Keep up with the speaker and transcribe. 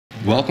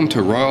Welcome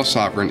to Royal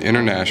Sovereign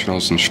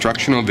International's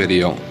instructional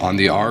video on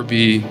the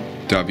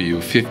RBW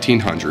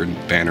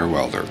 1500 Banner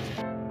Welder.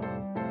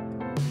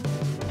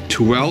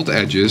 To weld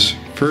edges,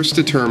 first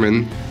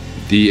determine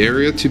the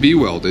area to be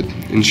welded,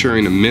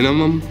 ensuring a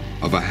minimum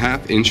of a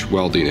 ½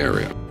 welding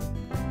area.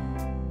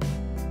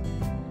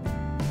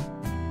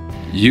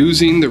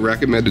 Using the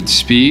recommended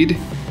speed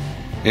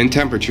and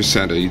temperature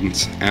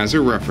settings as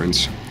a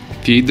reference,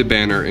 feed the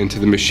banner into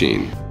the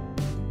machine.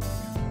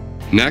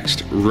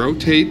 Next,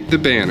 rotate the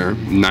banner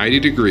 90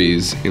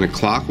 degrees in a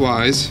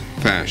clockwise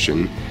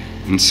fashion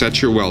and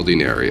set your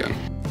welding area.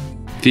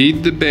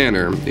 Feed the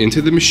banner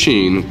into the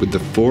machine with the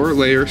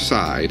 4-layer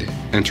side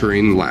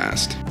entering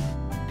last.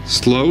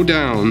 Slow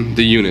down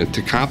the unit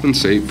to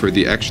compensate for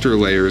the extra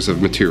layers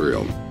of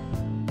material.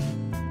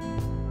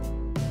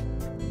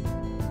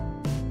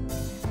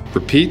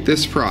 Repeat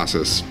this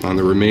process on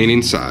the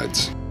remaining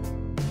sides.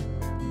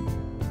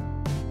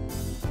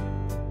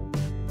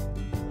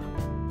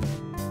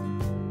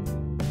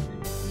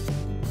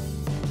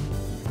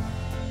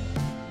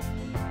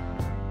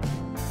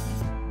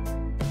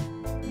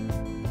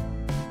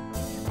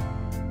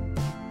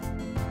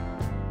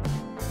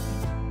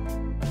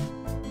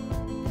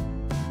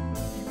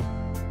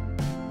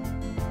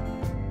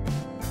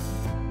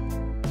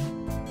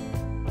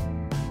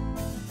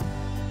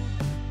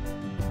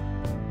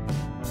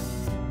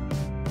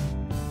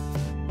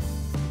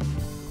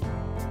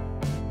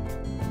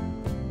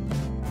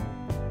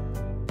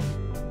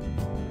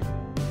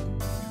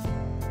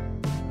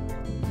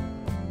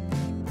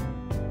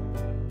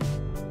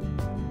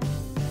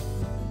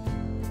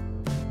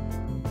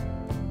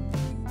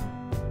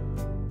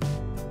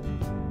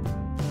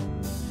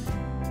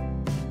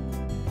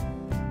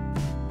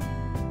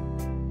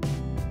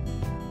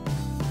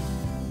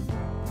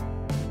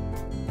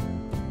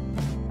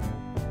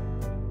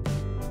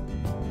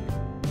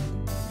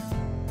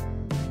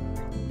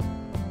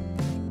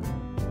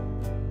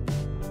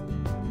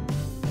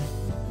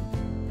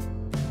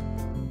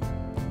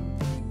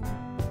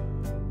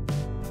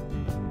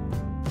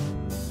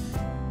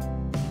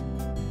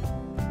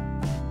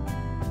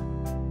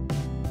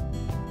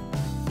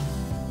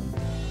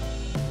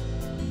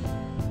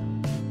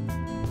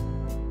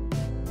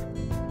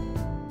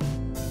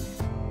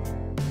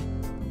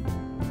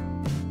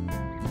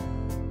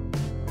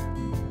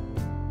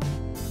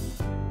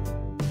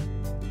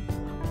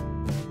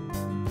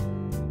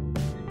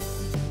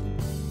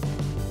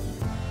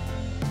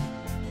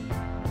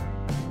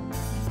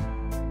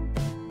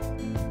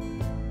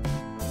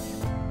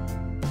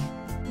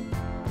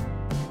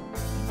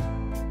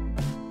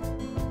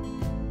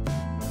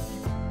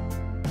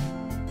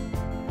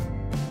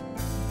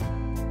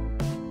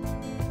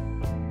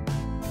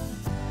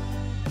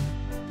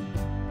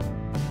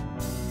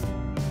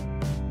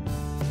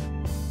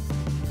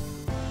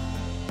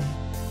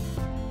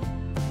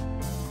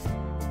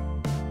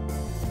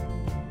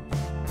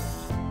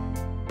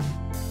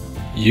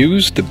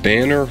 Use the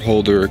banner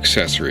holder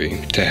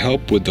accessory to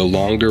help with the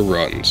longer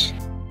runs.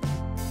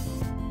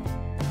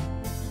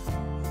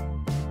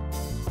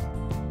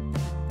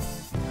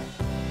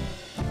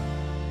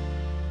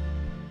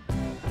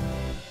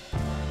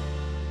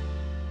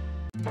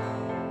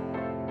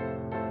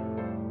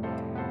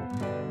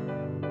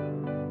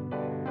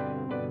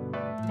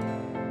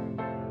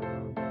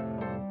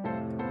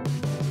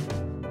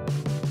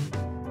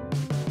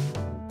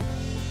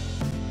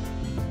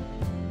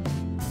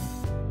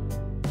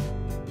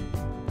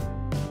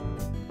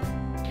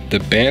 The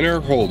banner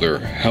holder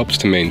helps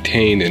to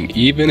maintain an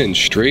even and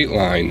straight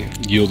line,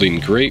 yielding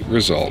great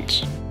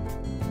results.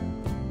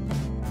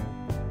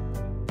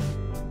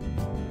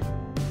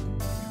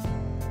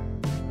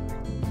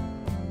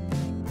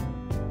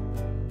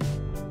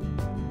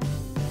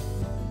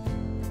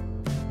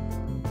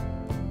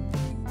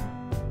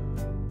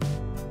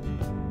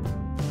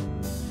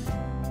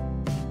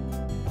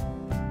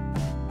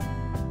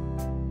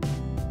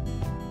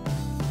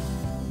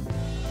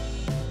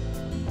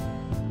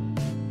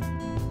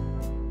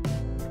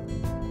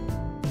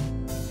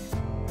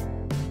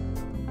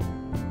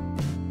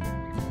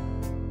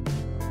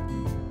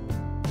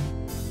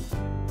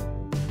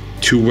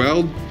 To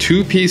weld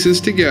two pieces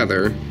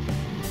together,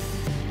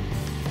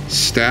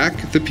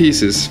 stack the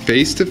pieces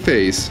face to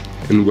face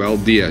and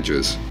weld the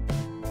edges.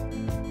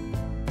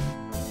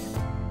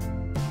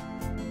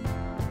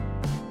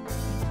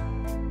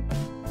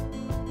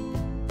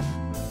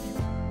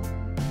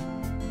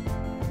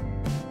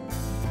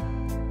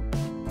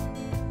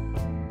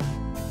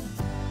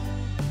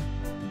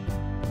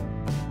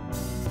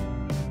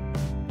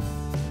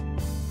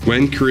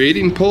 When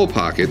creating pull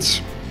pockets,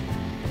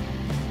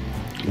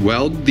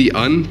 weld the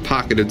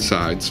unpocketed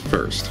sides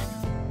first.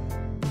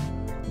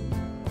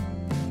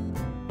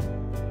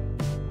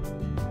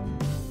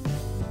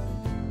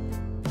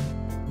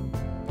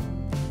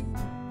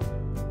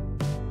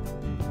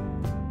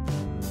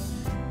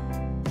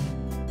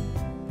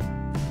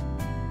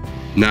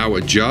 Now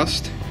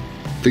adjust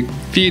the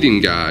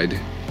feeding guide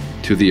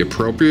to the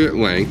appropriate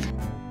length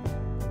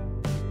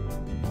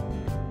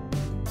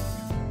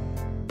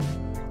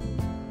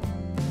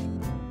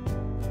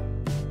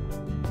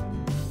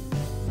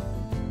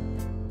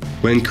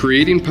When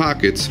creating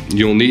pockets,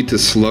 you'll need to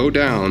slow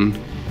down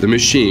the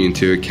machine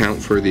to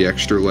account for the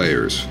extra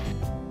layers.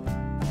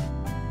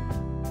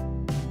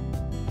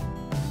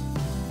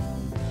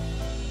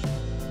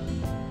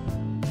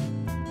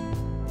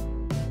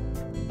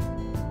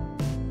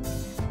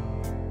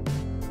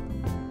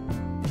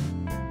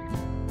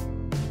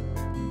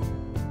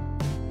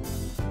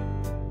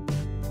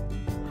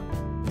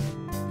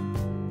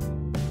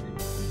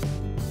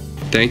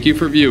 Thank you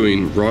for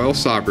viewing Royal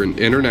Sovereign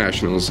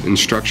International's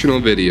instructional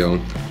video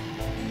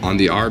on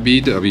the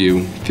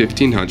RBW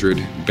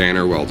 1500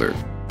 Banner Welder.